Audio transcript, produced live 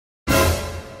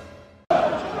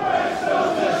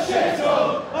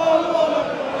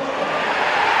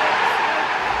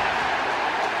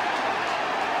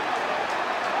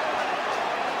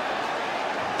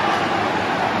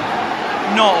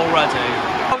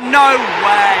No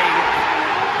way.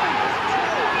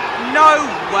 No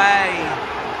way.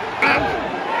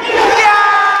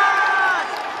 Yes!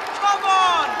 Come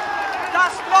on!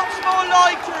 That's lots more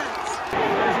like it.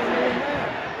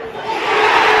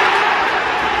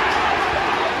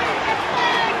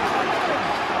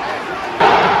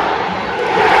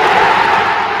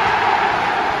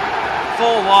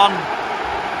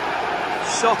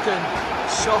 Shocking,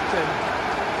 shocking.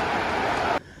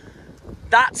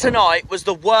 That tonight was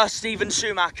the worst Steven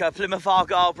Schumacher Plymouth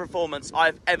Argyle performance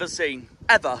I've ever seen,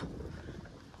 ever.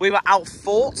 We were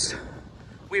outfought,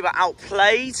 we were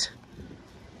outplayed,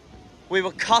 we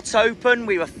were cut open,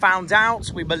 we were found out,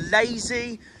 we were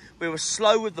lazy, we were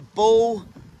slow with the ball,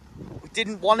 we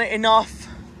didn't want it enough,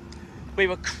 we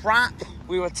were crap,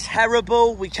 we were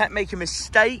terrible, we kept making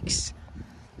mistakes.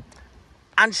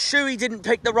 And Shuey didn't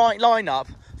pick the right lineup.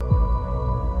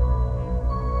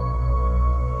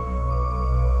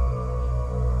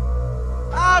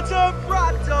 Adam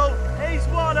Bradle, he's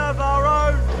one of our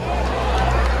own.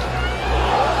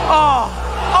 Oh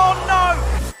no!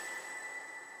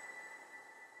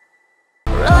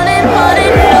 Running,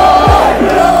 running, no,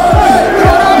 no,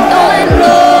 going, going, no,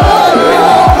 no,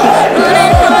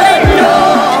 running, running, no,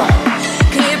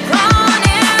 keep running.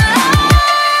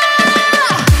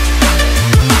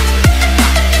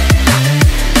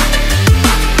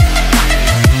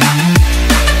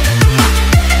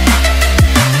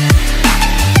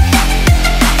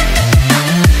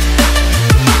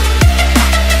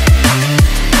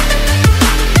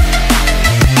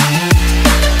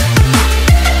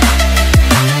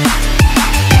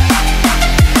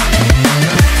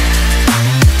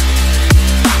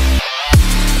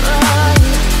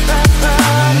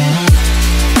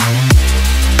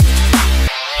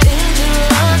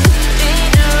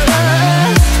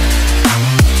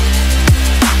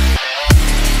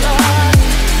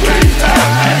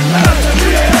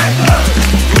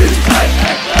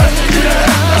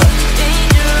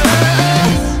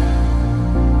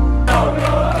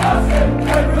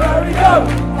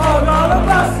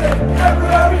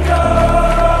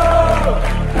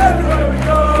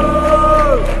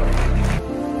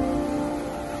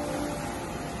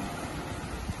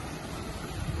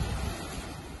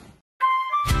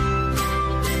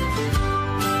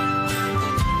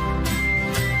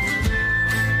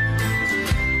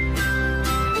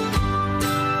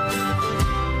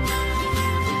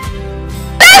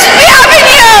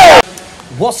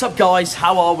 What's up guys,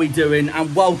 how are we doing?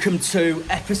 And welcome to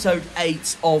episode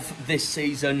 8 of this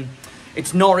season.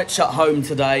 It's Norwich at home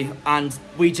today, and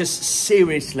we just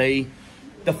seriously,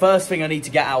 the first thing I need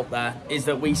to get out there is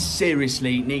that we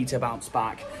seriously need to bounce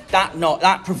back.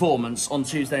 That performance on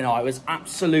Tuesday night was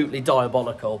absolutely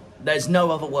diabolical. There's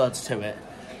no other words to it.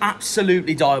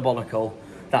 Absolutely diabolical,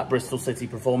 that Bristol City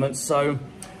performance. So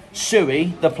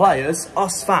Shuey, the players,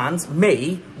 us fans,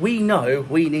 me, we know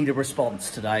we need a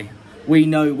response today. We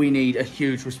know we need a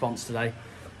huge response today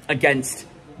against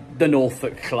the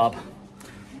Norfolk club.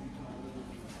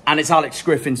 And it's Alex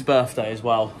Griffin's birthday as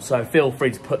well, so feel free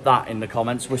to put that in the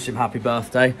comments. Wish him happy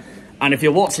birthday. And if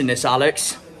you're watching this,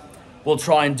 Alex, we'll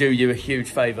try and do you a huge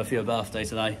favour for your birthday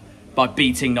today by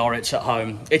beating Norwich at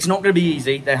home. It's not going to be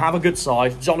easy. They have a good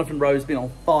side. Jonathan Rowe's been on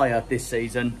fire this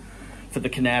season for the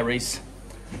Canaries.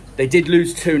 They did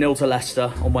lose 2-0 to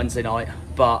Leicester on Wednesday night,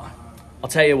 but I'll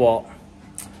tell you what,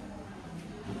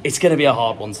 it's going to be a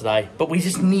hard one today, but we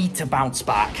just need to bounce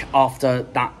back after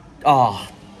that.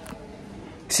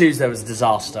 Tuesday was a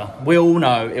disaster. We all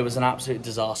know it was an absolute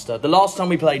disaster. The last time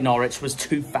we played Norwich was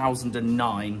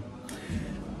 2009,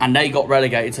 and they got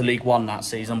relegated to League One that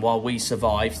season while we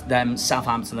survived. Then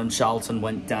Southampton and Charlton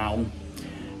went down,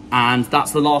 and that's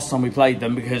the last time we played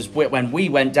them, because when we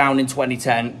went down in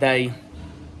 2010, they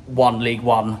won League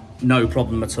One, no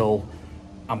problem at all,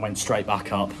 and went straight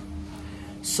back up.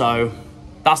 So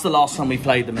that's the last time we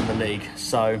played them in the league.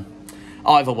 So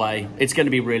either way, it's going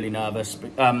to be really nervous.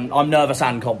 I'm nervous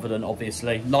and confident,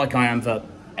 obviously, like I am for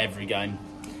every game,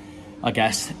 I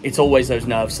guess. It's always those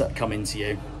nerves that come into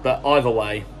you. But either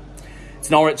way,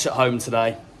 it's Norwich at home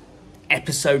today.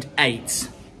 Episode 8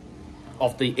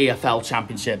 of the EFL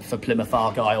Championship for Plymouth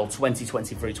Argyle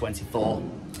 2023-24.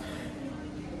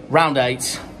 Round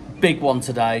 8, big one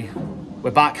today.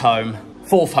 We're back home,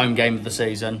 4th home game of the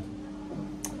season.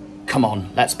 Come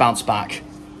on, let's bounce back.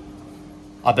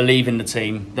 I believe in the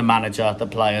team, the manager, the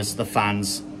players, the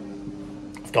fans.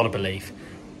 I've got to believe.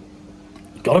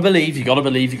 You've got to believe, you've got to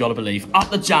believe, you've got to believe. Up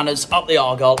the Janners, up the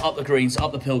Argyle, up the Greens,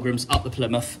 up the Pilgrims, up the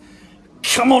Plymouth.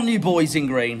 Come on, you boys in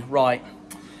green. Right,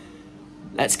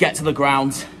 let's get to the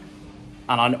ground.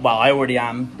 And I already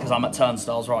am, because I'm at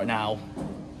Turnstiles right now.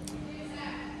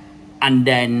 and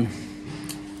then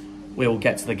we'll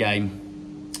get to the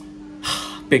game.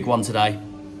 Big one today.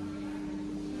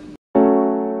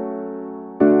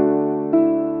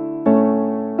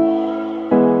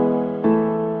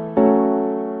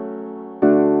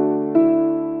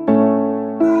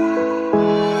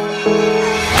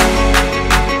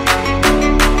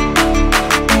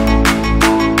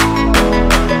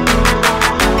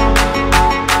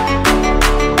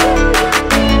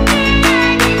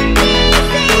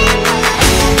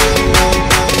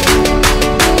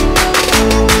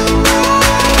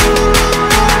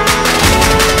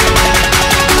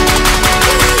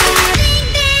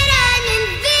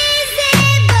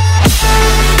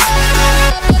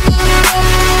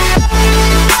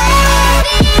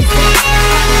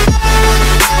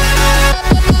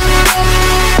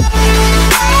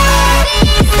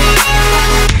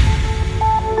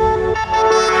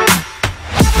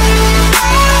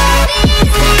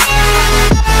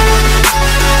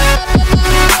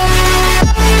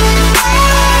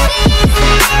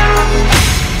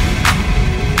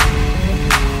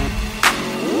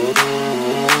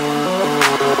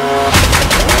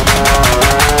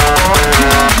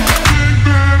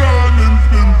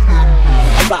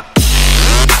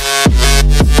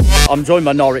 I'm joined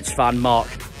by Norwich fan Mark.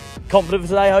 Confident for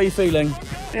today? How are you feeling?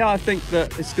 Yeah, I think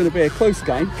that it's going to be a close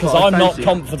game. Because I'm not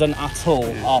confident at all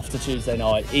after Tuesday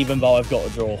night, even though I've got a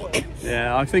draw.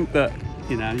 Yeah, I think that,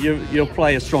 you know, you'll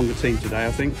play a stronger team today,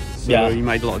 I think. So you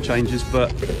made a lot of changes,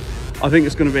 but I think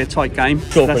it's going to be a tight game.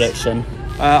 Score prediction?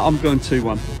 I'm going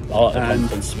 2-1. I like the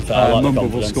confidence, to be fair. I like Mumba the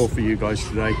confidence. will score for you guys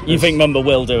today. You think Mumba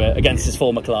will do it against his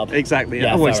former club? Exactly. It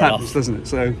always happens, doesn't it?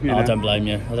 So, you know, I don't blame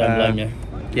you. I don't blame you.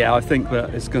 Yeah, I think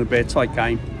that it's going to be a tight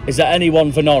game. Is there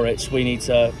anyone for Norwich we need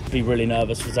to be really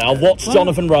nervous for today? I've watched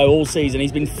Jonathan Rowe all season.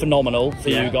 He's been phenomenal for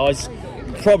you guys.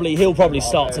 He'll probably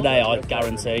start today, I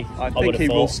guarantee. I think he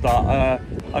will start.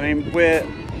 I mean,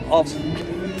 our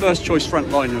first choice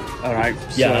front line are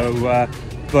out. So,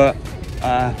 but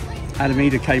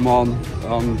Adamida came on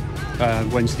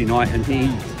Wednesday night, and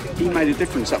he made a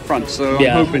difference up front. So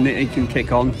I'm hoping that he can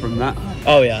kick on from that.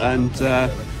 Oh yeah.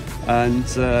 And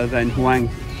then Huang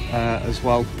as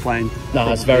well playing. No,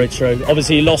 that's very true.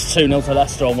 Obviously, he lost 2-0 to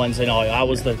Leicester on Wednesday night. How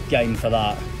was the game for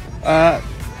that?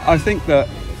 I think that,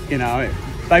 you know,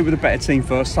 they were the better team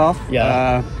first half.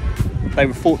 Yeah. They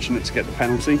were fortunate to get the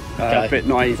penalty. A bit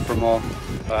naive from our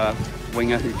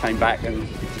winger who came back and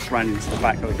just ran into the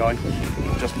back of the guy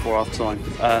just before half time.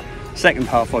 Second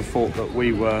half, I thought that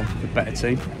we were the better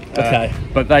team.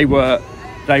 But they were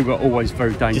always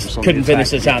very dangerous. Just couldn't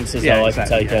finish the chances, though. I can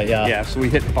take it. Yeah. So we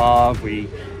hit the bar.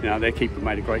 You know, their keeper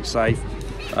made a great save.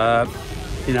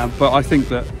 You know, but I think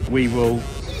that we will.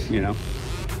 You know,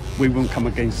 we won't come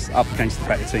up against the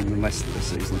better team than Leicester this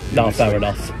season. No, fair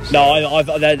enough. No,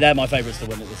 they're my favourites to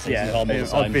win it this season. Yeah,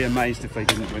 I'd be amazed if they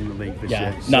didn't win the league this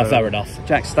year. No, fair enough.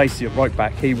 Jack Stacey at right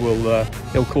back,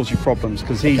 he'll cause you problems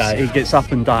because he gets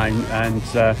up and down, and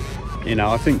you know,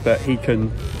 I think that he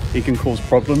can cause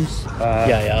problems.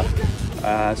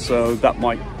 So that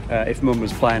might, if Mum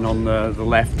was playing on the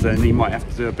left, then he might have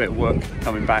to do a bit of work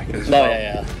coming back as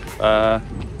well.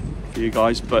 For you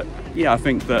guys, but yeah, I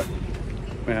think that,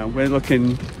 you know, we're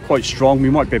looking quite strong. We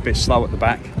might be a bit slow at the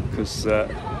back because you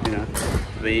know,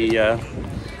 the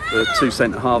two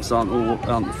centre halves aren't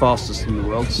the fastest in the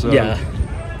world. So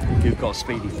you've got a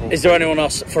speedy forward. Is there anyone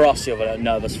else for us you're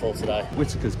nervous for today?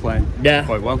 Whittaker's playing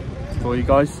quite well for you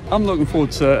guys. I'm looking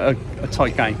forward to a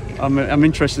tight game. I'm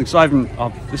interested because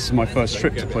this is my first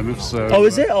trip to Plymouth. So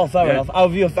is it? Oh, fair enough. How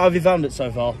have you found it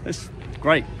so far? It's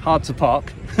great. Hard to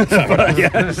park. But yeah,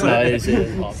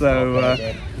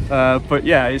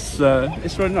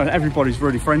 it's really nice. Everybody's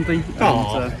really friendly,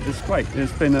 and it's great.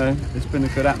 It's been a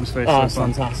good atmosphere. Oh, so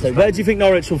fantastic. Where do you think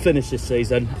Norwich will finish this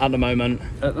season at the moment?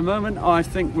 At the moment, I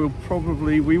think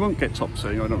we won't get top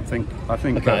two. I don't think. I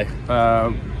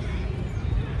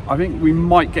think we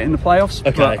might get in the playoffs.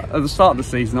 But at the start of the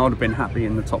season, I would have been happy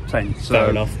in the top 10. So fair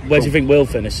enough. Where do you think we'll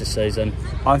finish this season?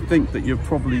 I think that you'll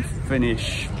probably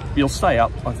finish. You'll stay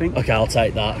up, I think. Okay, I'll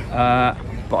take that.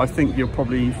 But I think you'll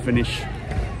probably finish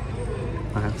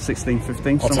 16,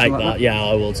 15. I'll take like that. Yeah,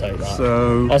 I will take that.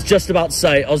 So I was just about to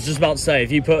say,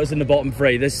 if you put us in the bottom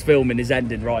three, this filming is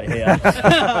ending right here.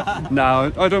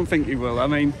 No, I don't think you will. I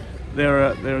mean,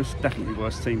 there's definitely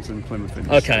worse teams than Plymouth in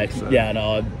this league, so. Yeah,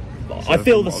 no. I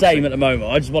feel the same at the moment.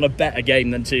 I just want a better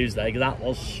game than Tuesday because that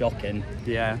was shocking.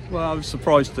 Yeah, well, I was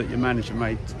surprised that your manager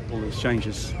made all those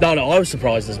changes. No, I was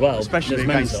surprised as well. Especially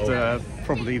against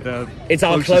probably the. It's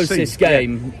our closest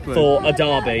game for a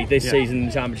derby this season in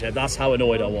the Championship. That's how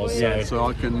annoyed I was. Yeah, so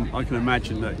I can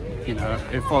imagine that, you know,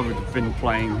 if I would have been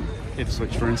playing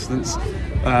Ipswich, for instance,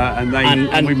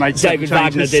 and we made David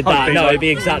Wagner did that. No, it'd be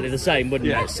exactly the same,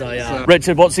 wouldn't it? So yeah.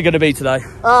 Richard, what's it going to be today?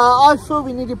 I thought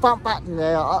we needed to bump back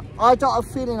today. I got a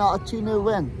feeling like a 2-0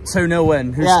 win. 2-0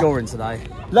 win. Who's scoring today?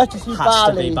 Let's just see Has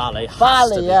to be Bally.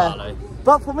 Bally.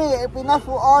 But for me, it'd be enough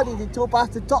for Ardy to talk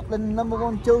about the Tottenham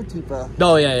 #1 goalkeeper.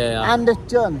 Oh yeah. And the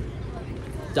John.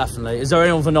 Definitely. Is there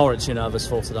anyone for Norwich you're nervous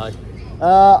for today?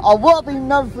 I would have been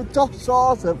nervous for Josh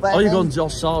Sargent. Oh, you've gone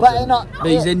Josh Sargent. But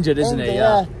he's injured, isn't he?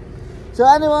 Yeah. So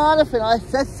anyone other thing, I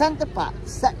said centre back,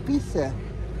 set piecer.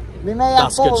 We may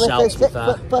have forward if they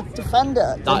fit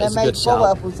defender. That is a good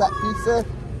shout. For set piecer.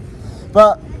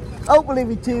 But hopefully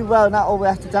we do well. Not all we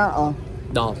have to count on.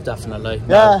 No, definitely.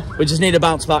 Yeah. No. We just need a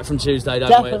bounce back from Tuesday, don't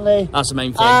Definitely. we? That's the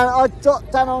main thing. And I got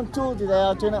down on tour today.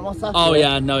 I'm doing it myself. Oh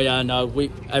yeah, no.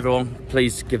 Everyone,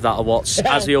 please give that a watch.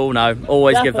 As we all know,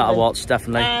 always give that a watch.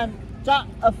 Definitely. And that's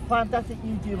a fantastic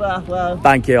YouTuber as well.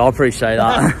 Thank you, I appreciate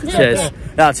that. Cheers.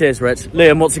 Yeah, cheers, Rich.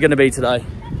 Liam, what's it going to be today?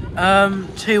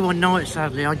 2-1 Norwich,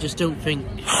 sadly. I just don't think.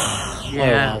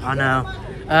 Yeah, I know.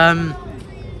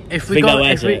 If we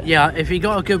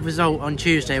got a good result on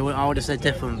Tuesday, I would have said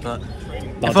different. But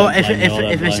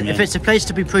if it's a place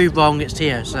to be proved wrong, it's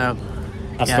here. So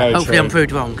hopefully I'm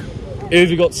proved wrong. Who have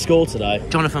you got to score today?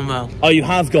 Jonathan Rowe. Oh, you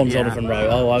have gone Jonathan Rowe.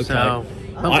 Oh, okay. So,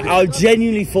 I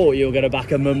genuinely thought you were going to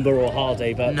back a Mumba or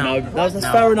Hardy, but no, that's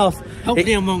fair enough.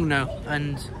 Hopefully I'm wrong now,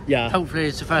 and hopefully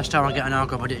it's the first time I get an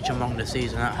Argyle prediction wrong this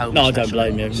season at home. No, I don't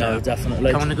blame you. No,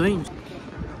 definitely. Come on the greens.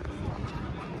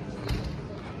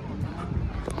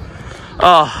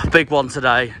 Oh, big one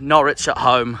today. Norwich at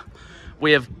home.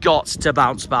 We have got to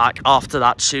bounce back after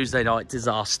that Tuesday night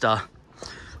disaster.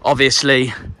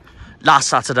 Obviously, last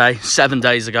Saturday, 7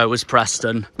 days ago, was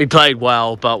Preston. We played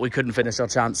well, but we couldn't finish our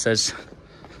chances.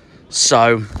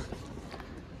 So,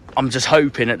 I'm just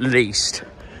hoping at least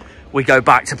we go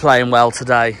back to playing well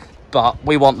today. But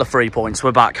we want the 3 points.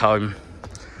 We're back home.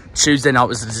 Tuesday night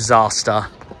was a disaster.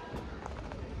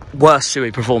 Worst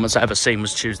Shuey performance I've ever seen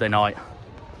was Tuesday night.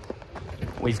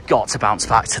 We've got to bounce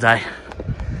back today.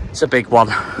 It's a big one.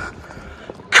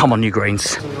 Come on, you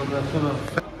Greens. Here we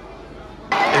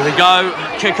go.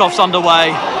 Kickoff's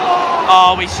underway.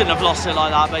 Oh, we shouldn't have lost it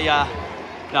like that, but yeah.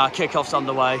 No, kickoff's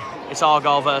underway. It's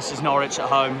Argyle versus Norwich at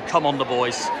home. Come on, the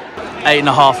boys.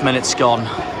 8.5 minutes gone.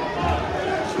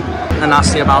 And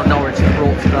that's the amount Norwich have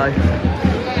brought today.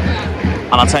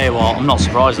 And I'll tell you what, I'm not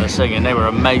surprised they're singing. They were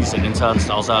amazing in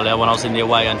turnstiles earlier when I was in the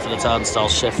away end for the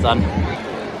turnstiles shift then.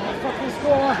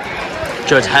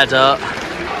 Good header.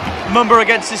 Mumba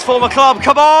against his former club.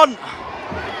 Come on!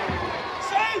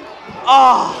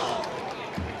 Ah!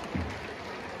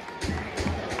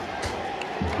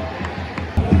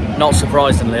 Not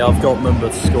surprisingly, I've got Mumba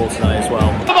to score today as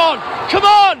well. Come on! Come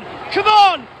on! Come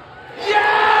on!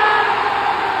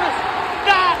 Yes!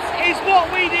 That is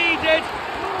what we needed!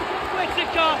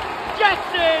 Whittaker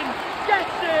gets in!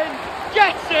 Gets in!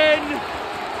 Gets in!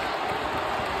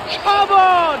 Come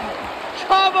on!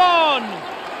 Come on!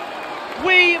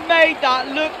 We made that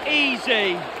look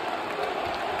easy.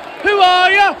 Who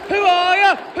are you? Who are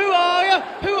you? Who are you?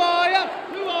 Who are you?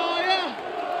 Who are you?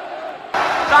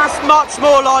 That's much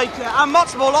more like it, and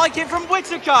much more like it from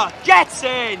Whittaker. Gets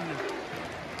in.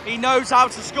 He knows how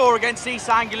to score against East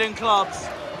Anglian clubs.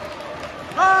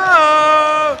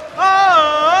 Oh! Oh!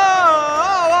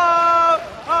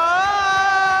 Oh! Oh!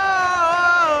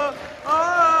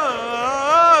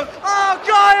 Oh!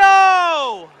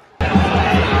 Kyle!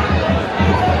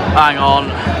 Hang on.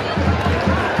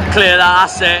 Clear that,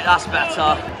 that's it, that's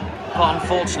better. But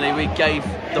unfortunately we gave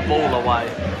the ball away.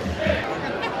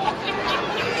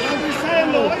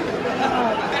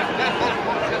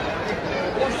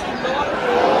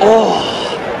 Oh!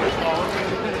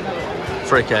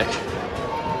 Free kick.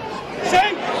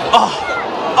 Oh!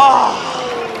 Oh!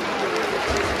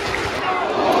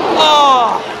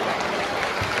 Oh!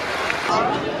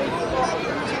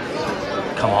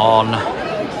 Come on.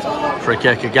 Free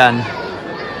kick again.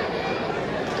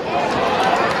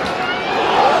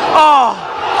 Oh!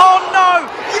 Oh no!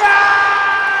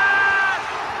 Yes!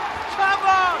 Come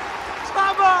on!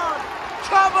 Come on!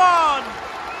 Come on!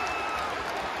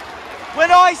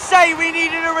 When I say we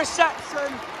needed a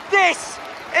reception, this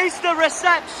is the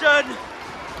reception!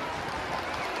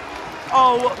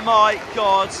 Oh my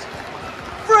God!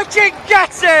 Freaking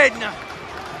get in!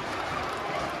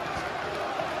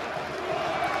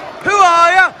 Who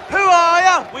are you? Who are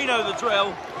you? We know the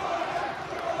drill.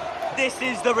 This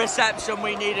is the reception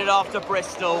we needed after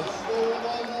Bristol.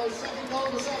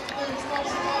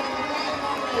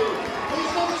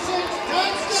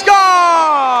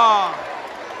 Score!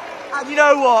 And you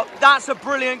know what? That's a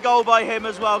brilliant goal by him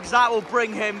as well, because that will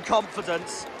bring him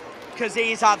confidence. because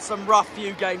he's had some rough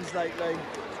few games lately.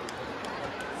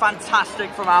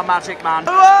 Fantastic from our magic man.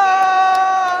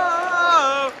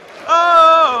 Oh, oh,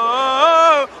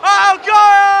 oh, oh,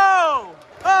 goal!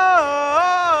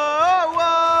 Oh,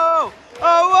 oh,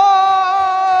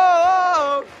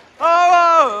 oh, oh, oh,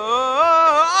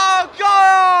 oh,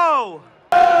 goal!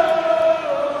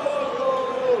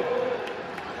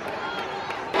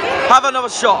 Have another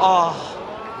shot. Oh.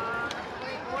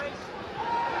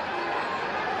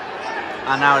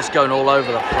 And now it's going all over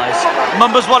the place.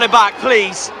 Mumba's won it back,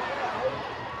 please.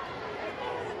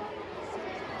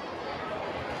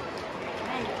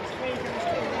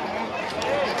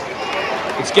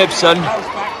 It's Gibson.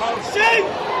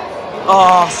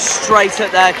 Oh, straight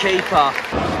at their keeper.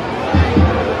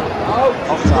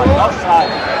 Offside,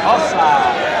 offside,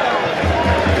 offside.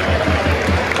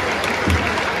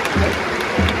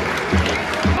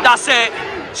 That's it.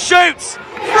 Shoots.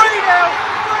 3-0.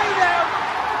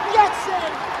 Gets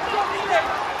in!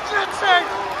 Gets in!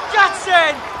 Gets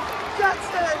in!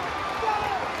 Gets in!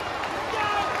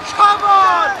 Come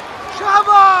on! Come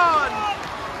on!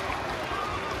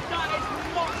 That is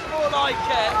much more like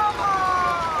it.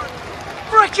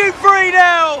 Freaking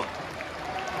 3-0!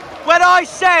 When I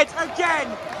said, again,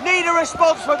 need a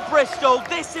response from Bristol,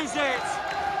 this is it.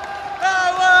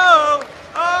 Oh, oh,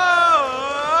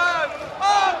 oh,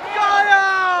 oh,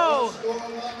 Kyle!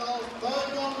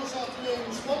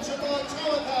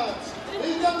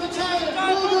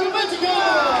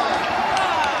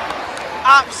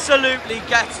 Absolutely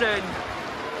getting.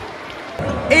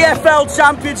 EFL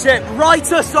Championship,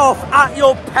 write us off at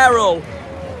your peril.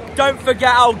 Don't forget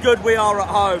how good we are at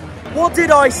home. What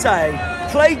did I say?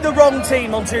 Played the wrong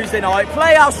team on Tuesday night.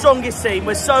 Play our strongest team.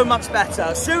 We're so much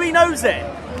better. Shuey knows it.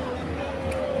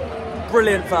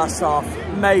 Brilliant first half.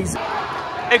 Amazing.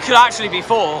 It could actually be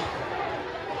 4.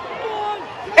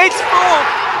 It's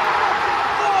 4.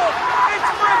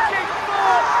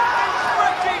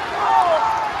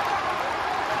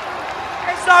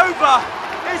 It's over.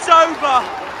 It's over.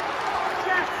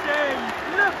 Jesse,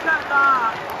 look at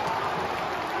that.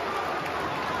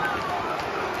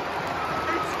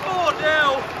 It's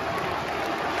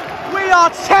 4-0. We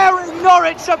are tearing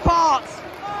Norwich apart.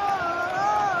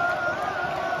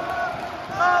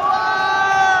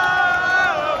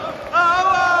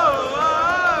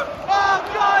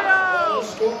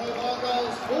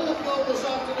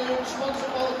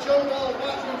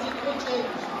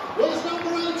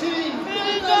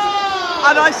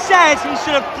 And I said he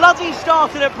should have bloody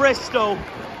started at Bristol.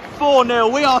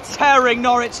 4-0. We are tearing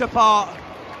Norwich apart.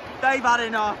 They've had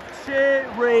enough.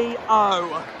 Cheerio.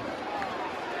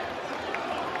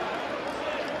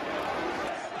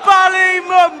 Bally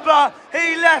Mumba,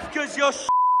 he left because you're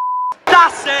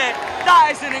That's it.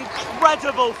 That is an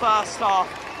incredible first half.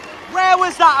 Where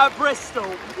was that at Bristol?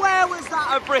 Where was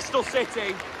that at Bristol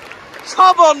City?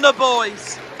 Come on, the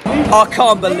boys. I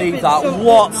can't believe that.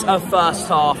 What a first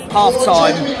half. Half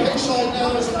time.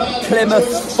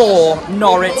 Plymouth 4,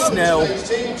 Norwich 0.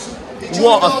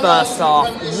 What a first half.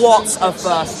 What a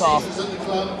first half.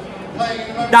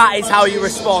 That is how you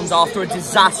respond after a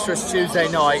disastrous Tuesday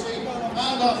night.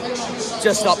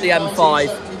 Just up the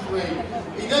M5.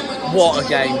 What a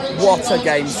game. What a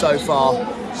game so far.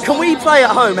 Can we play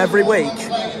at home every week?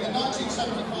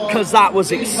 Because that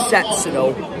was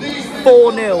exceptional.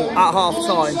 4-0 at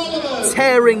half-time,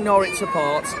 tearing Norwich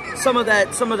apart. Some of their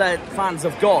fans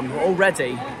have gone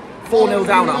already. 4-0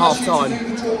 down at half-time.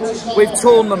 We've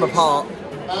torn them apart.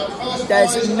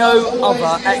 There's no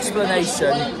other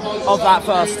explanation of that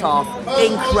first half.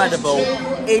 Incredible.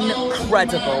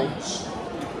 Incredible.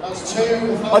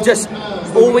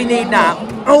 All we need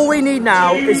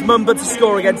now is Mumba to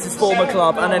score against his former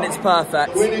club, and then it's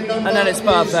perfect. And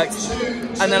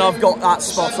then I've got that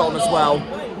spot on as well.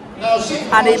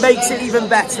 And it makes it even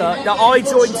better that I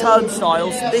joined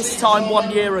Turnstiles this time 1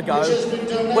 year ago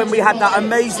when we had that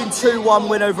amazing 2-1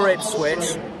 win over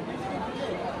Ipswich.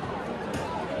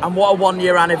 And what a 1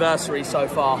 year anniversary so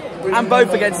far. And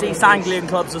both against East Anglian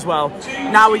clubs as well.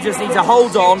 Now we just need to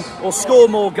hold on or score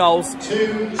more goals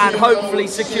and hopefully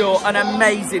secure an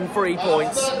amazing 3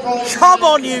 points. Come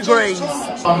on, you Greens!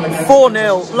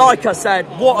 4-0, like I said,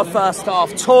 what a first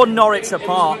half. Torn Norwich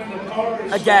apart.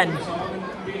 Again,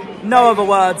 no other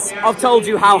words. I've told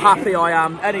you how happy I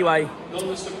am. Anyway,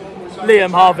 Liam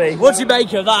Harvey, what do you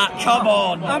make of that? Come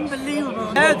on.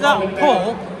 Unbelievable. They're that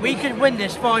poor, we could win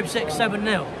this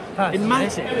 5-6-7-0.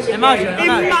 Imagine.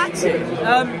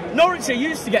 Norwich are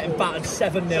used to getting battered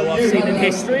 7-0, I've seen in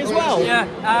history as well. Yeah,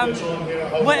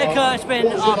 Whittaker has been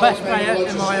our best player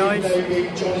in my eyes.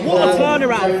 What a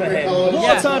turnaround for him.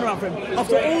 What a turnaround for him.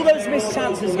 After all those missed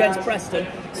chances against Preston,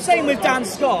 same with Dan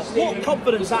Scott. What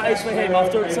confidence that is for him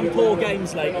after some poor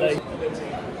games lately.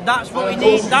 That's what we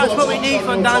need. That's what we need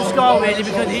from Dan Scott, really,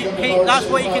 because that's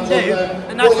what he can do,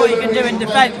 and that's what he can do in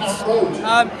defence.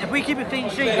 If we keep a clean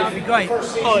sheet, that'd be great.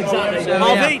 Oh, exactly. So,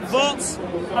 Harvey, thoughts?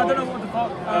 I don't know what the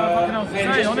fucking else to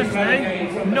say,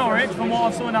 honestly. Norwich, from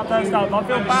what I saw in that first half, I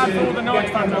feel bad for all the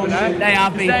Norwich fans over there. They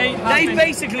have been. They've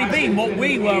basically been what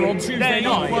we were on Tuesday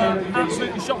night. They were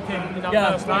absolutely shocking in that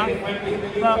first half.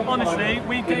 But honestly,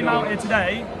 we came out here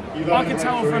today. I could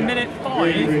tell from minute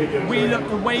 5 we looked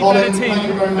a way better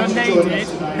team than they did.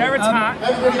 Their attack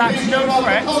lacked no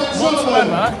threat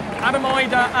whatsoever. Adam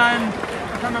Ida and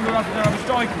I can't remember who the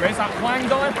striker is, that Wang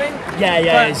guy, I think. Yeah,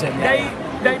 it is him.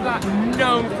 They lacked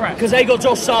no threat. Because they got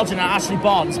Josh Sargent and Ashley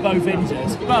Barnes both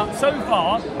injured. But so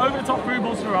far, over the top through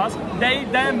balls for us,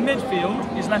 their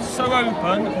midfield is left so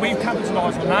open. We've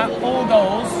capitalised on that. All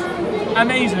goals.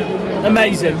 Amazing.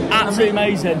 Amazing. Absolutely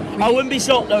amazing. I wouldn't be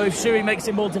shocked though if Shuey makes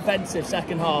it more defensive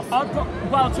second half.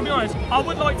 Well, to be honest, I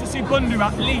would like to see Bundu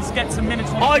at least get some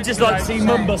minutes on. I'd just like to see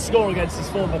Mumba score against his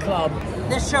former club.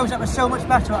 This shows that we're so much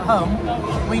better at home.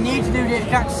 We need to do the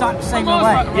exact same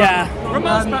way. Yeah.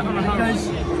 Ramal's better at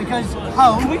home. Because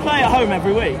home... Can we play at home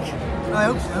every week? I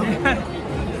hope so.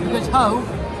 Because home...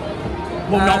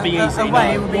 Will not be easy.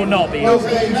 Away will not be easy.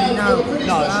 No.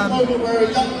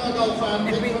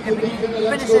 If we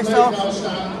finish this off,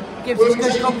 gives us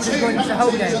good confidence going into the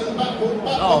home game.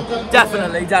 Oh,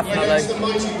 definitely.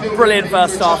 Brilliant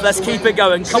first half. Let's keep it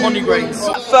going. Come on, you Greens.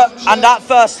 And that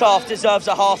first half deserves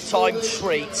a half-time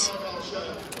treat.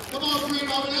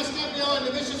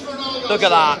 Look at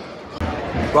that.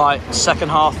 Right, second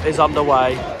half is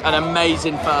underway. An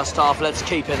amazing first half. Let's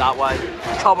keep it that way.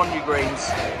 Come on, you Greens.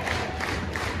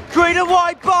 Green and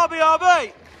white Barbie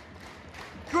Army!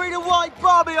 Green and white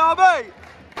Barbie Army!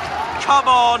 Come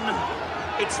on!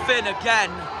 It's Finn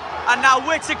again. And now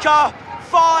Whittaker,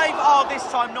 5. Oh, this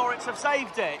time Norwich have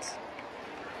saved it.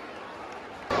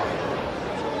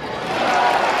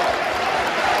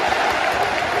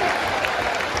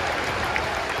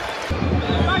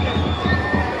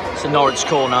 It's a Norwich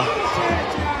corner.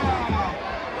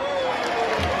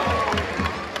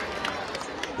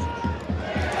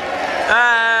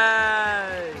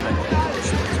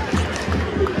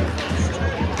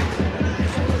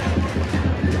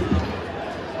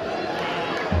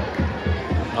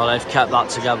 Oh, they've kept that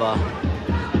together.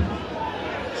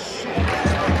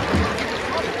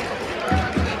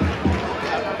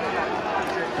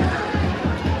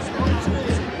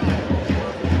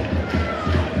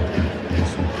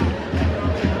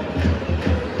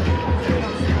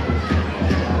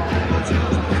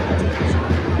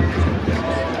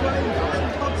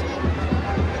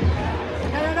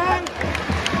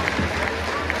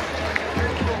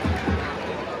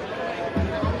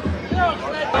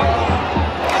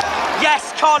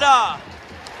 Connor!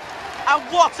 And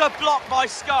what a block by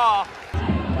Scar!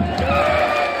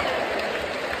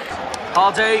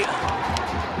 Hardy.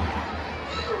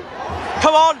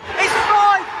 Come on! It's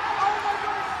 5! Oh my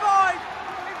God, it's 5!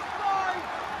 It's 5!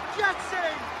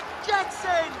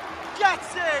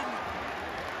 Gets in!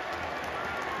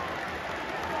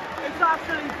 It's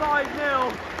absolutely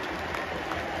 5-0.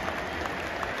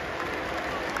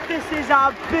 This is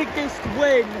our biggest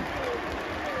win.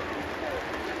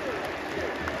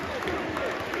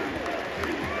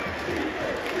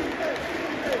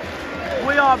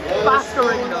 We are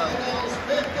battering them.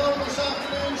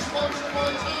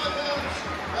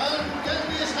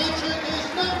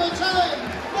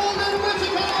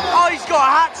 Oh, he's got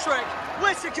a hat-trick.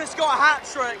 Whittaker's got a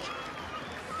hat-trick.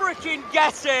 Freaking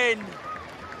get in.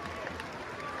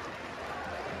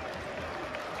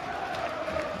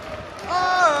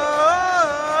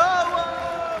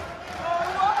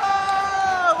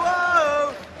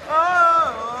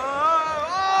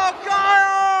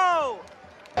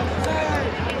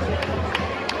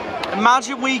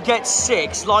 Imagine we get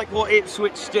 6 like what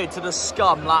Ipswich did to the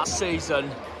scum last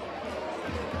season.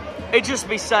 It'd just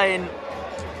be saying,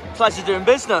 pleasure doing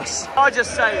business. I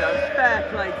just say though, fair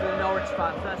play to the Norwich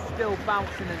fans. They're still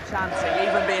bouncing and chanting,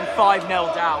 even being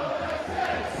 5-0 down.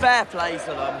 Fair play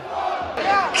to them.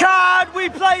 Can we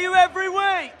play you every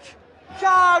week?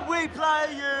 Can we play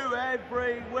you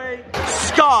every week?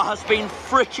 Scar has been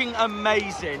freaking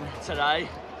amazing today.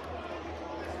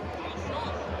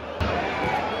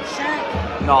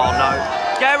 No.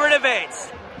 Get rid of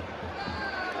it.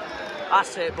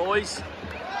 That's it, boys.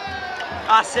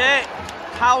 That's it.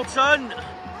 Houghton.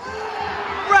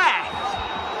 Ref.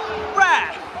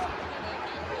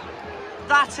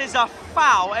 That is a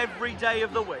foul every day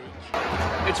of the week.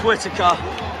 It's Whittaker.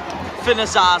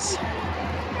 Finazaz.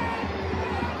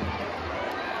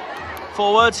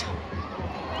 Forward.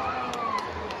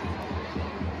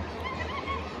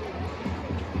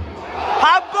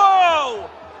 Handball!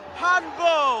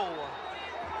 Handball!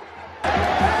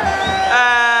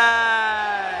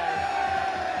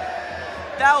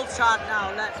 Deltad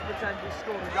now, let's pretend he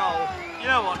scored a goal. You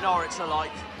know what Norwich are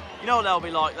like. You know what they'll be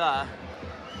like there.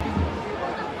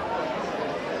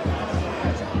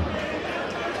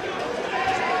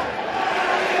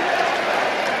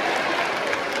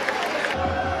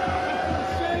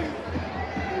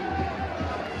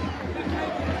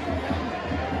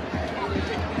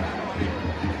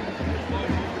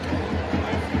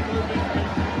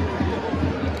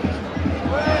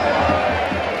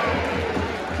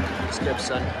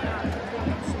 Gibson.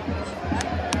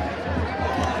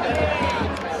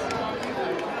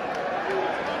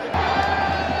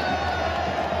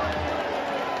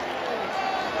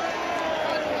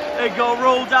 It got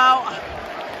ruled out.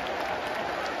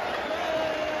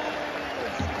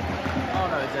 Oh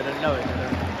no, it didn't. No, it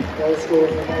didn't. Goal scored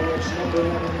for Norwich, number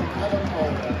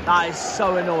 11, that is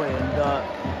so annoying that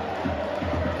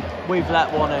we've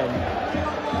let one in.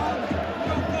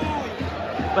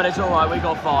 But it's alright, we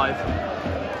got 5.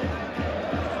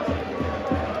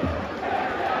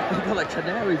 We've got like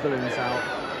canary balloons out.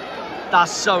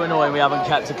 That's so annoying we haven't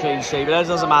kept a clean sheet, but it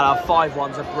doesn't matter.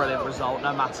 5-1's a brilliant result,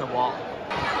 no matter what.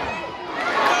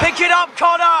 Pick it up,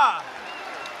 Connor!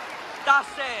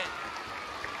 That's it.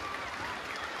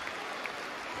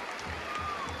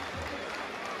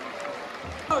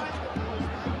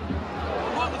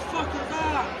 What the fuck is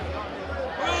that?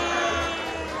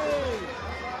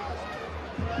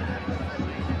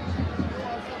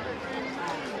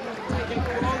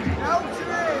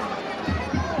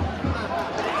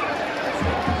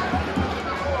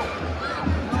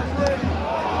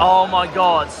 Oh my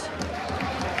God.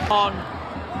 Come on.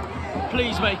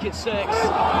 Please make it 6. They've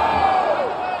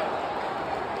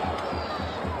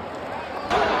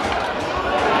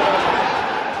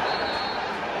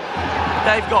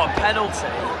got a penalty.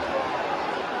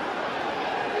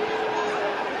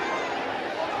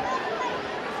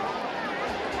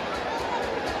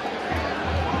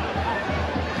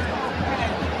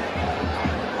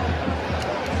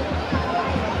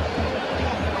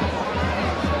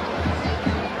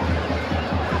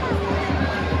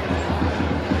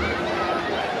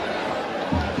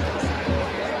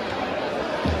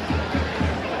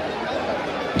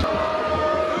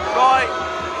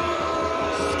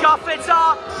 Scuff it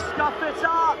up! Scuff it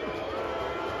up!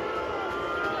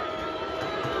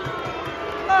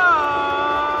 Oh!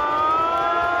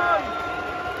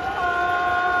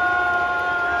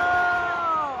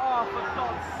 Oh, for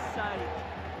God's sake.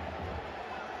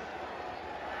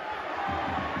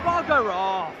 Bugger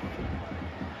off!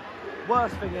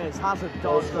 Worst thing is, Hazard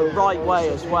does the right way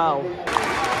as well.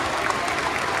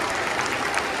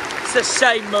 It's a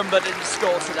shame Mumba didn't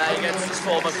score today against his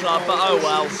former club, but oh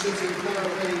well.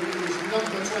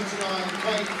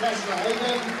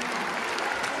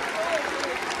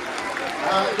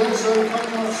 Also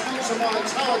coming on, sponsored by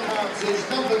Tower Cabs, is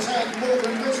number 10,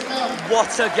 Morgan Whittaker.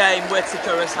 What a game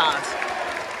Whittaker has had.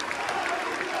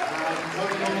 And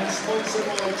coming on, sponsored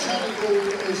by Channel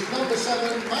Group, is number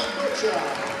 7, Matt Butcher.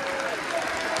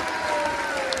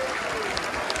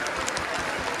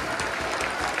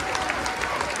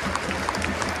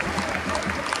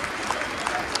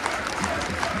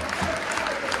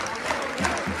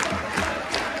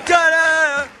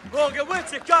 Morgan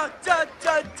Whittaker, da da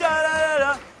da da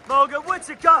da. Morgan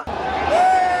Whittaker.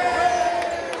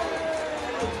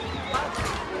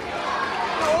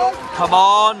 Come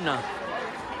on.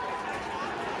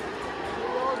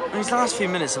 These last few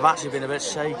minutes have actually been a bit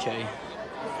shaky.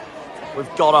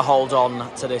 We've got to hold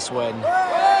on to this win.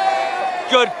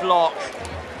 Good block.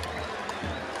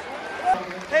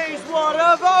 He's one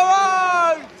of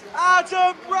our own.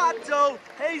 Adam Brandle.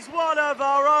 He's one of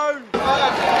our own.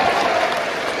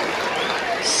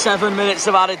 7 minutes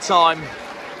of added time.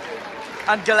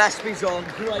 And Gillespie's on.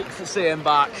 Great to see him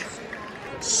back.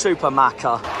 Super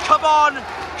Macca. Come on!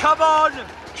 Come on!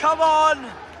 Come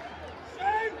on!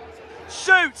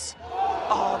 Shoot!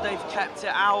 Oh, they've kept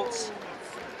it out.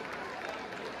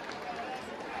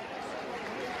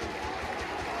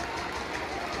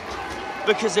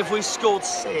 Because if we scored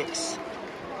 6,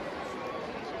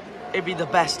 it'd be the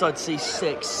best I'd see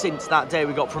 6 since that day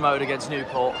we got promoted against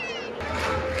Newport.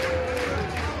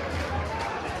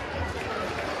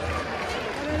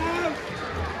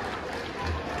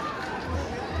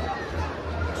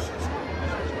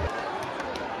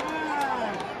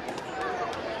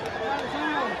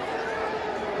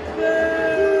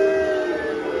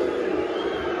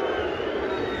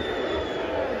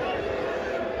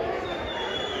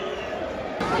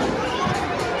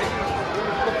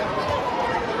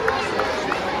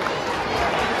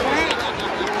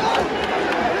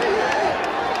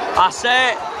 That's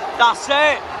it. That's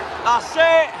it. That's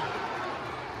it.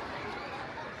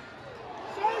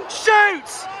 Shoot!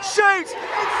 Shoot! It's 6!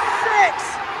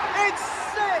 It's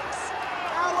 6!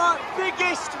 Our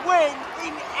biggest win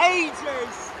in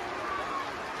ages!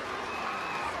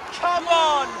 Come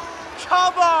on!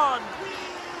 Come on!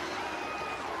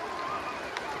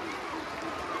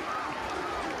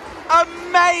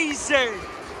 Amazing!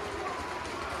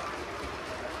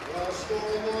 Well,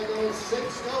 scoring my goal,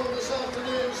 6 goals this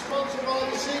afternoon, sponsored by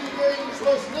the Sea Greens,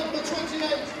 was number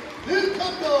 28, Luke.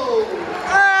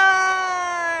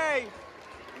 Hey!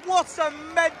 What a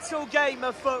mental game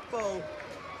of football!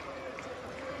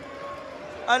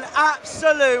 An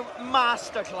absolute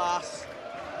masterclass.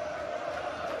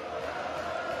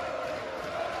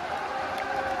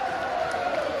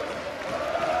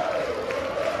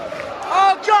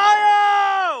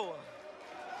 Argyle!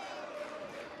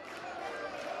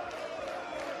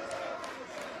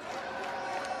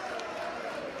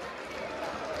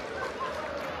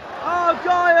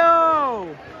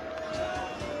 Argyle!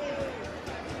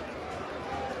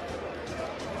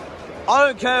 I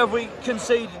don't care if we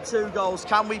conceded 2 goals.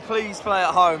 Can we please play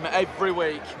at home every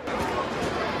week?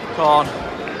 Come on.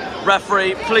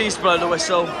 Referee, please blow the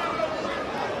whistle.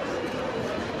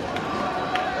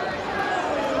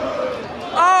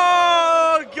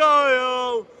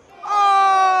 Argyle!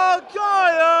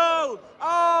 Argyle!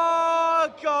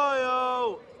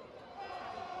 Argyle!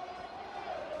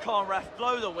 Come on, ref,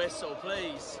 blow the whistle,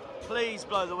 please. Please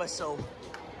blow the whistle.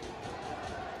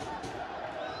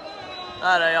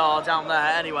 There they are, down there.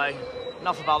 Anyway,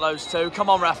 enough about those 2. Come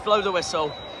on, ref, blow the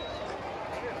whistle.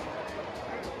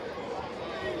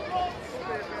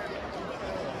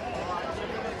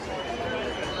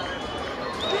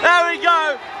 There we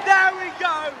go! There we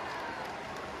go!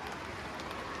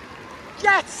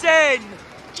 Get in!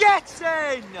 Get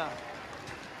in!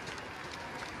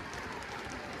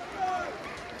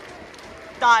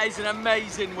 That is an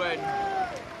amazing win.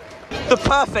 The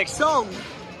perfect song.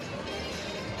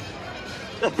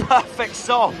 The perfect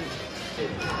song.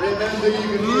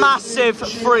 Massive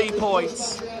 3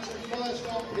 points.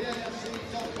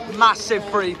 Massive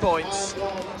 3 points.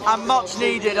 And much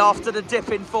needed after the dip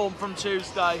in form from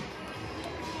Tuesday.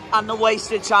 And the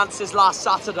wasted chances last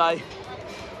Saturday.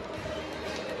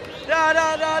 Da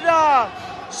da da da!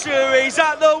 Shuey's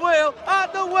at the wheel,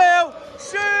 at the wheel!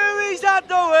 Shuey's at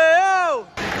the wheel!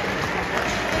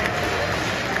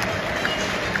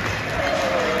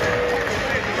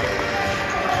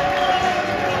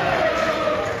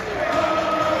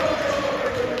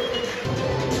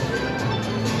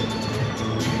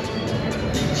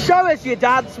 Show us your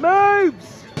dad's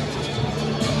moves!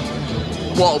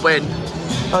 What a win.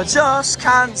 I just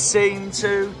can't seem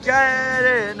to get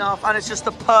enough. And it's just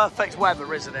the perfect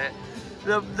weather, isn't it?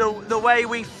 The way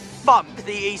we funk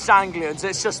the East Anglians,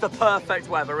 it's just the perfect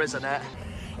weather, isn't it?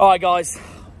 All right, guys,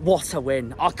 what a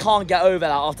win. I can't get over that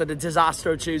after the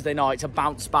disaster of Tuesday night to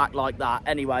bounce back like that.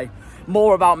 Anyway,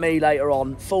 more about me later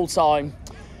on. Full time,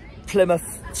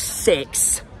 Plymouth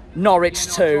 6. Norwich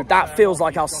 2. That feels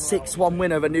like our 6-1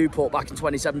 win over Newport back in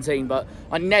 2017, but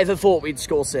I never thought we'd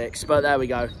score 6, but there we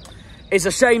go. It's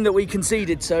a shame that we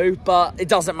conceded 2, but it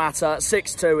doesn't matter.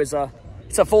 6-2 is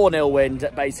it's a 4-0 win,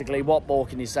 basically. What more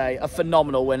can you say? A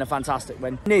phenomenal win, a fantastic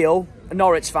win. Neil, a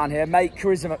Norwich fan here, mate,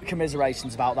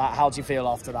 commiserations about that. How do you feel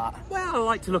after that? Well, I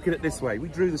like to look at it this way. We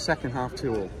drew the second half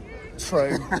 2-2.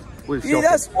 True. Yeah,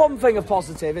 that's one thing of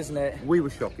positive, isn't it? We were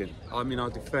shocking. I mean,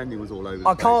 our defending was all over the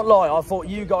I place. can't lie, I thought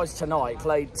you guys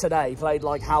played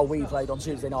like how we played on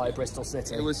Tuesday night at Bristol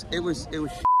City. It was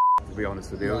to be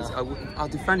honest with you. Yeah. Our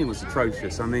defending was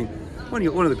atrocious. I mean,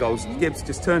 one of the goals, Gibbs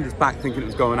just turned his back thinking it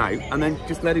was going out and then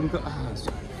just let him go.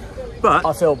 But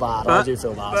I feel bad. I do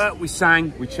feel bad. But we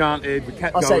sang, we chanted, we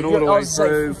kept going all the way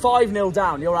through. 5-0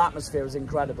 down. Your atmosphere is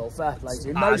incredible. Fair play to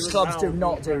you. Most clubs do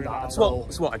not do that at all.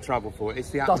 It's what I travel for.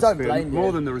 It's the atmosphere. I don't blame you.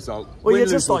 More than the result. Well, you're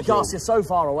just like us. You're so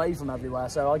far away from everywhere,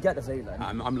 so I get the feeling.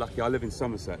 I'm lucky. I live in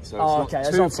Somerset, so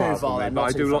it's not too far then. But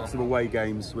I do lots of away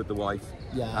games with the wife.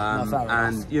 Yeah, fair enough.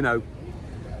 And you know.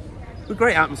 A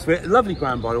great atmosphere, lovely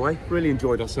ground by the way. Really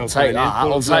enjoyed ourselves.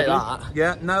 I'll take that.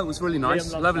 Yeah, no, it was really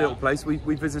nice. Lovely little place. We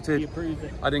visited.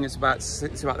 I think it's about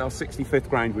our 65th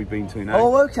ground we've been to now.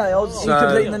 Oh, okay. You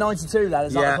completing the 92 then?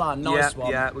 Is that the plan? Nice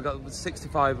one. Yeah, we got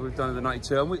 65. We've done the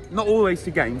 92. And not always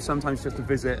to games. Sometimes just to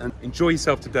visit and enjoy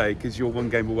yourself today because you're one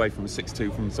game away from a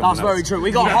 6-2 from someone else. That's very true.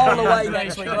 We got Hull away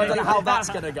next week. I don't know how that's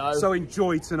going to go. So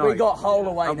enjoy tonight. We got Hull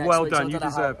away next week. Well done. You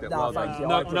deserved it. Well thank you.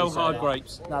 No hard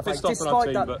grapes.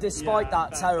 Despite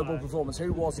that terrible performance,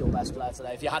 who was your best player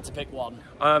today if you had to pick one?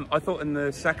 I thought in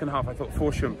the second half, I thought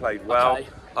Forsham played well.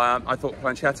 I thought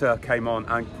Planchetta came on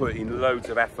and put in loads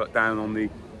of effort down on the,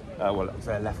 well, it was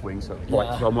their left wing, so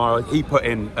he put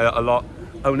in a lot.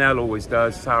 O'Neill always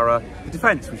does, Sarah. The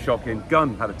defence was shocking.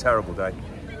 Gunn had a terrible day.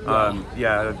 You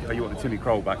want the Timmy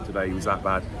Kroll back today, he was that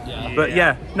bad.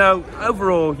 No,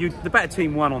 overall, the better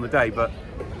team won on the day, but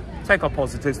take our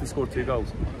positives, we scored 2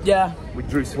 goals. Yeah. We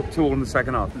drew 2 all in the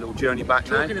second half. A little journey back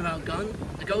now. Talking about Gunn,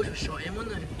 the goals were shot in, weren't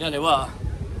they? Yeah, they were.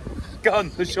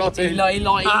 Gunn, the shot in. He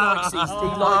likes these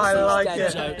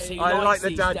dead jokes. I like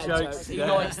the dad jokes. He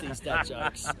likes these dead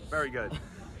jokes. Very good.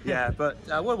 Yeah, but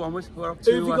what one was we're up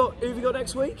to? Who have you got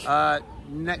next week?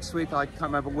 Next week I can't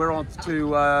remember. We're on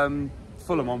to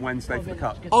Fulham on Wednesday for the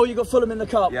cup. Oh, you got Fulham in the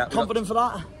cup. Yeah, confident for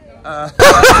that?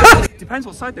 Depends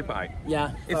what side they put out.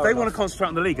 Yeah. If they want to concentrate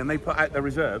on the league and they put out their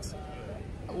reserves,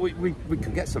 we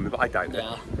could get something, but I doubt it.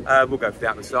 We'll go for the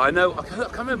atmosphere. I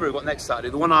can't remember who we got next Saturday.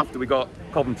 The one after we got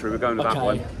Coventry, we're going to that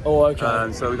one. Oh,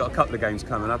 okay. So we've got a couple of games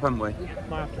coming up, haven't we?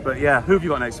 But yeah, who have you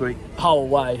got next week? Hull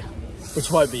away. Which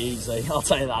won't be easy, I'll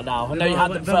tell you that now. I know you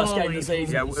had the first game of the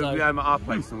season. Yeah, we had at our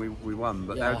place and we won,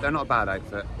 but they're not a bad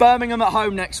outfit. Birmingham at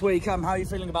home next week. How are you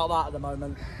feeling about that at the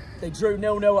moment? They drew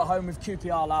 0-0 at home with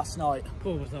QPR last night.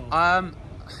 Poor result.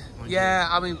 Yeah,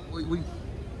 I mean,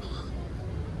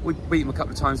 we beat them a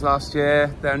couple of times last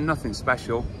year. They're nothing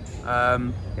special.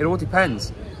 It all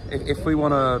depends. If we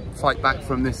want to fight back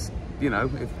from this,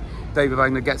 if David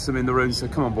Wagner gets them in the room and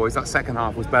says, come on boys, that second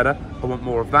half was better. I want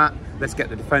more of that. Let's get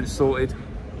the defence sorted.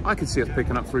 I could see us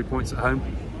picking up 3 points at home.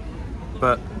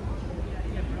 But,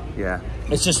 yeah.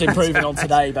 It's just improving on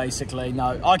today, basically.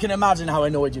 No, I can imagine how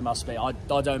annoyed you must be. I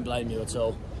don't blame you at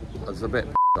all. I was a bit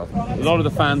off. A lot of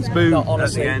the fans booed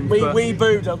at the end. We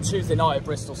booed on Tuesday night at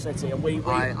Bristol City, and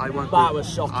that was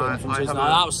shocking from Tuesday night.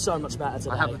 That was so much better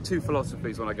today. I have 2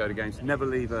 philosophies when I go to games: never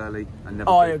leave early, and never.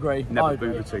 I agree. Never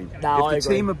boo the team. No, if the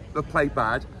team have played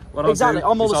bad, what I'll do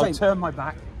I'm all the same. I'll turn my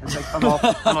back and they come off,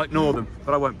 and I ignore them,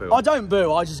 but I won't boo. I don't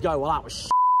boo. I just go, well, that was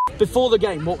shit. Before the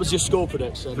game, what was your score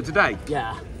prediction for today?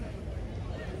 Yeah.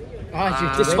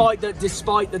 Despite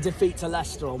the defeat to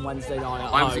Leicester on Wednesday night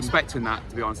at I was expecting that,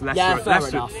 to be honest.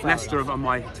 Leicester are on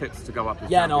my tips to go up.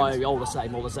 All the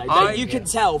same. You can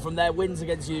tell from their wins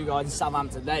against you guys and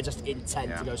Southampton, they're just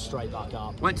intent to go straight back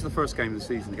up. Went to the first game of the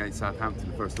season against Southampton,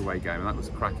 the first away game, and that was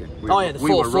cracking. The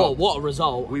 4-4, what a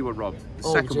result. We were robbed. The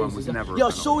second one was never. Yeah, I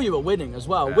saw you were winning as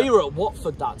well. Yeah. We were at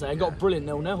Watford that day and got a brilliant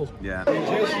 0-0. Yeah.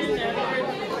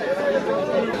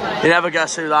 You never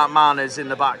guess who that man is in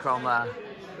the background there.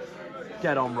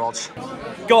 Get on, Rog.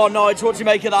 Go on, Nige, what do you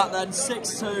make of that then?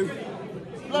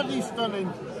 6-2. Bloody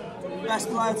stunning. Best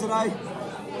player today?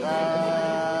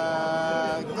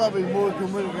 Gotta be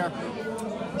Morgan Whittaker.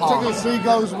 Taking 3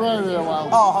 goals very well.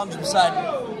 Oh,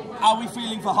 100%. How are we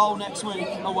feeling for Hull next week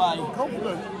away?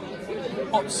 Confident.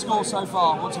 What's the score so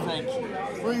far? What do you think?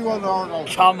 3-1 Argyle.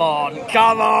 Come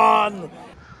on.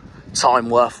 Time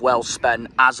well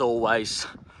spent, as always.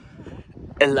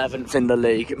 11th in the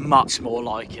league, much more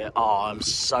like it. Oh, I'm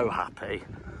so happy.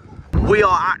 We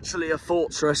are actually a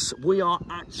fortress.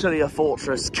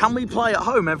 Can we play at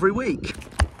home every week?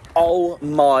 Oh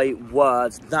my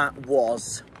word, that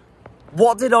was...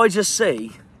 What did I just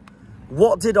see?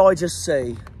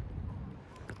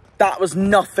 That was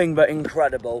nothing but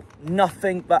incredible.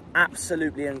 Nothing but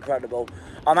absolutely incredible.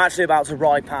 I'm actually about to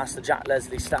ride past the Jack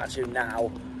Leslie statue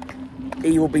now.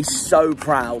 He will be so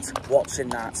proud watching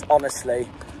that, honestly.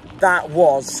 That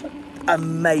was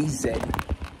amazing.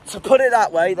 To put it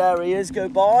that way, there he is, go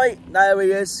by. There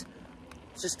he is.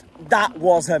 That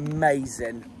was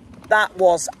amazing. That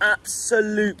was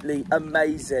absolutely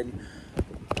amazing.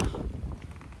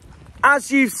 As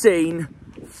you've seen,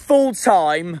 full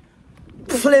time,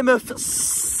 Plymouth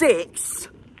 6,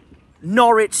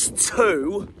 Norwich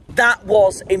 2. That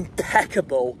was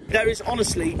impeccable. There is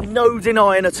honestly no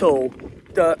denying at all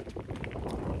that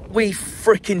we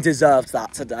freaking deserved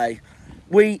that today.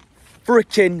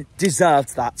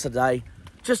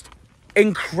 Just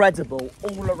incredible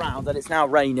all around, and it's now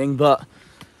raining, but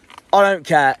I don't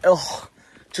care. Ugh,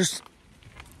 just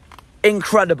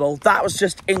incredible. That was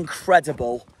just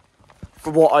incredible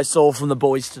for what I saw from the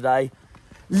boys today.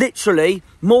 Literally,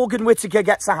 Morgan Whittaker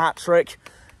gets a hat-trick.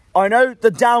 I know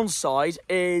the downside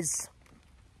is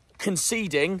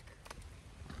conceding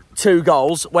 2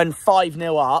 goals when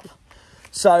 5-0 up.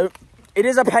 So it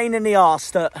is a pain in the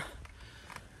arse that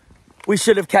we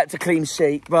should have kept a clean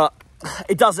sheet, but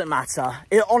it doesn't matter.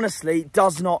 It honestly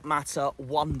does not matter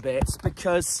one bit,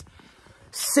 because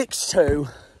 6-2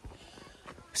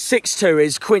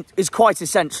 is quite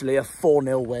essentially a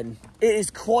 4-0 win. It is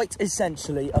quite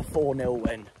essentially a 4-0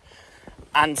 win.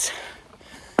 And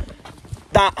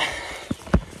that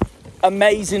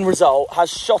amazing result has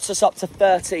shot us up to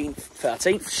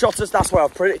 13th. Shot us, that's where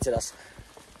I've predicted us.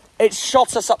 It's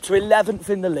shot us up to 11th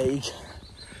in the league.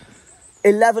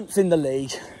 11th in the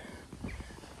league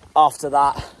after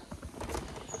that.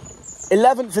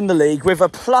 11th in the league with a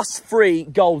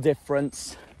 +3 goal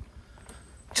difference.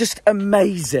 Just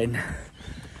amazing.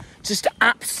 Just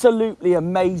absolutely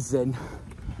amazing.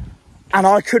 And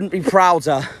I couldn't be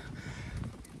prouder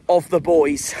of the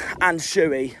boys and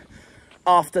Shuey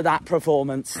after that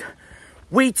performance.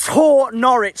 We tore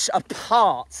Norwich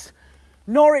apart.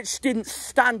 Norwich didn't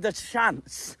stand a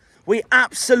chance. We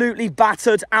absolutely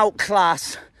battered,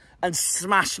 outclassed and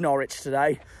smashed Norwich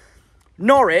today.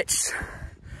 Norwich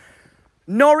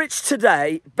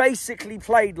today basically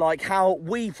played like how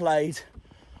we played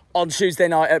on Tuesday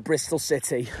night at Bristol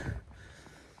City.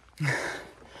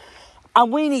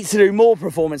 And we need to do more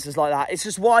performances like that. It's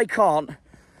just, why can't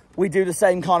we do the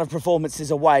same kind of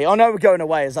performances away? I know going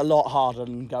away is a lot harder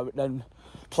than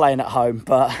playing at home,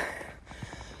 but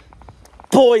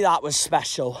boy, that was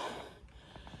special.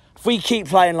 If we keep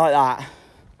playing like that,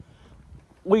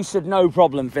 we should no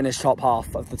problem finish top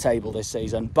half of the table this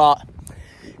season. But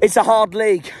it's a hard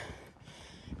league.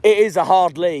 It is a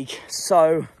hard league.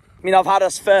 So, I mean, I've had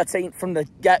us 13th from the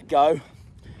get-go.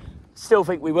 Still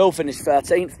think we will finish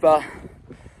 13th, but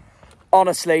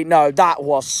honestly, no, that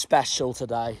was special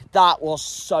today. That was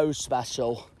so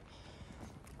special.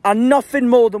 And nothing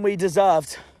more than we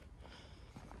deserved.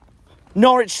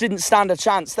 Norwich didn't stand a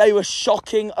chance. They were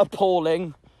shocking,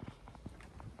 appalling.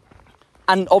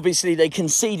 And obviously they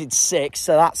conceded 6,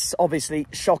 so that's obviously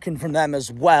shocking from them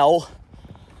as well.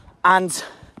 And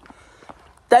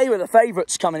they were the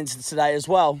favourites coming into today as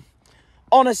well.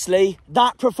 Honestly,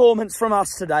 that performance from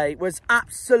us today was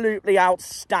absolutely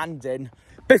outstanding.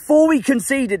 Before we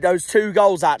conceded those 2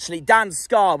 goals, actually, Dan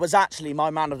Scarr was actually my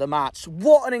man of the match.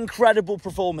 What an incredible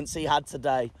performance he had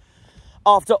today.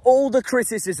 After all the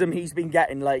criticism he's been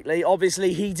getting lately,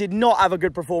 obviously he did not have a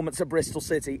good performance at Bristol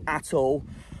City at all.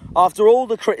 After all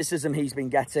the criticism he's been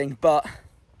getting, but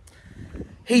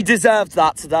he deserved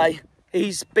that today.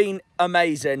 He's been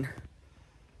amazing.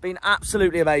 Been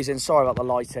absolutely amazing. Sorry about the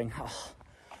lighting. Oh,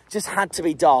 just had to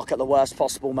be dark at the worst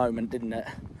possible moment, didn't it?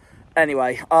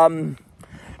 Anyway,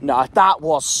 no, that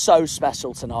was so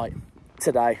special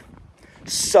today.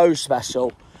 So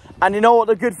special. And you know what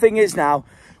the good thing is now?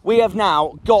 We have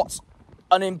now got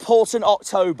an important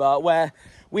October where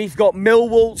we've got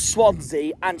Millwall,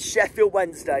 Swansea and Sheffield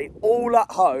Wednesday all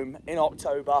at home in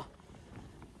October.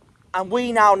 And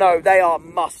we now know they are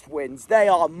must-wins. They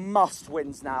are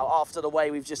must-wins now after the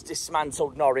way we've just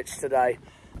dismantled Norwich today.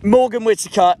 Morgan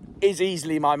Whittaker is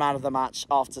easily my man of the match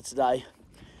after today.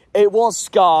 It was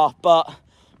Scarr, but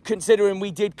considering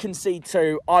we did concede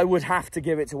 2, I would have to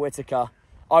give it to Whittaker.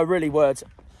 I really would.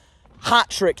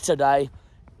 Hat-trick today.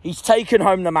 He's taken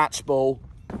home the match ball.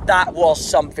 That was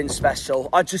something special.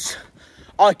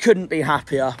 I couldn't be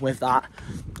happier with that.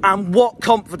 And what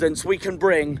confidence we can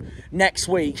bring next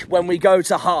week when we go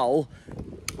to Hull,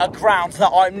 a ground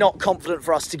that I'm not confident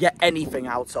for us to get anything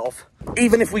out of.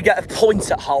 Even if we get a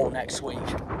point at Hull next week,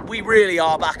 we really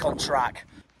are back on track.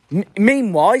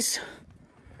 Meanwhile,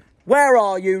 where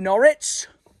are you, Norwich?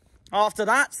 After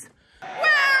that? Where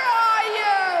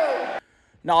are you?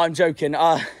 No, I'm joking.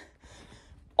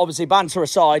 Obviously, banter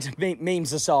aside,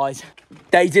 memes aside,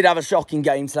 they did have a shocking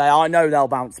game today. I know they'll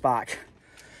bounce back.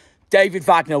 David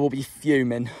Wagner will be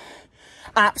fuming.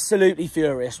 Absolutely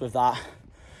furious with that,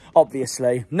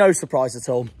 obviously. No surprise at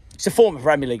all. He's a former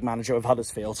Premier League manager of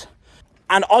Huddersfield.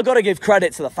 And I got to give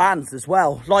credit to the fans as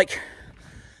well. Like,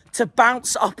 to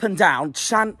bounce up and down,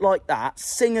 chant like that,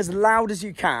 sing as loud as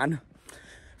you can,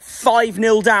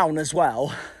 5-0 down as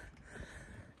well.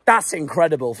 That's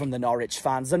incredible from the Norwich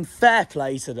fans, and fair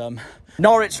play to them.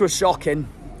 Norwich was shocking.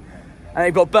 And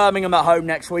they've got Birmingham at home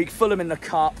next week, Fulham in the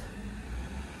Cup.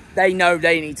 They know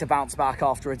they need to bounce back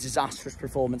after a disastrous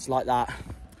performance like that.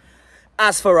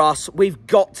 As for us, we've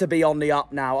got to be on the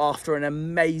up now after an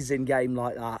amazing game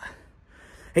like that.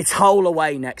 It's Hull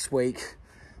away next week.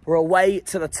 We're away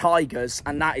to the Tigers,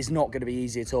 and that is not going to be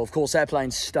easy at all. Of course, they're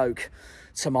playing Stoke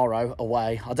tomorrow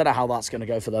away. I don't know how that's going to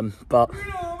go for them, but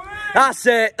that's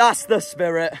it. That's the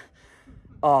spirit.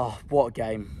 Oh, what a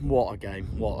game. What a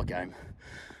game. What a game.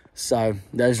 So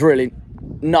there's really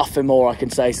nothing more I can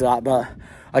say to that, but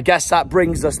I guess that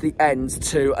brings us the end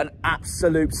to an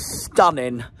absolute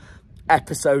stunning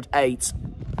episode 8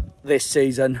 this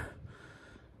season.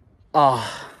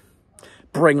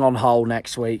 Bring on Hull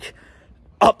next week.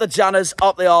 Up the Janners,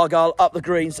 up the Argyle, up the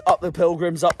Greens, up the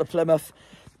Pilgrims, up the Plymouth.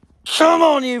 Come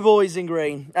on, you boys in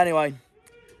green. Anyway,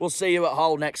 We'll see you at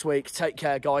Hull next week. Take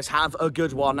care, guys. Have a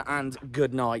good one and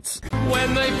good night.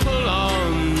 When they pull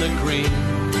on the green,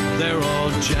 they're all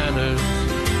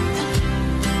Janners.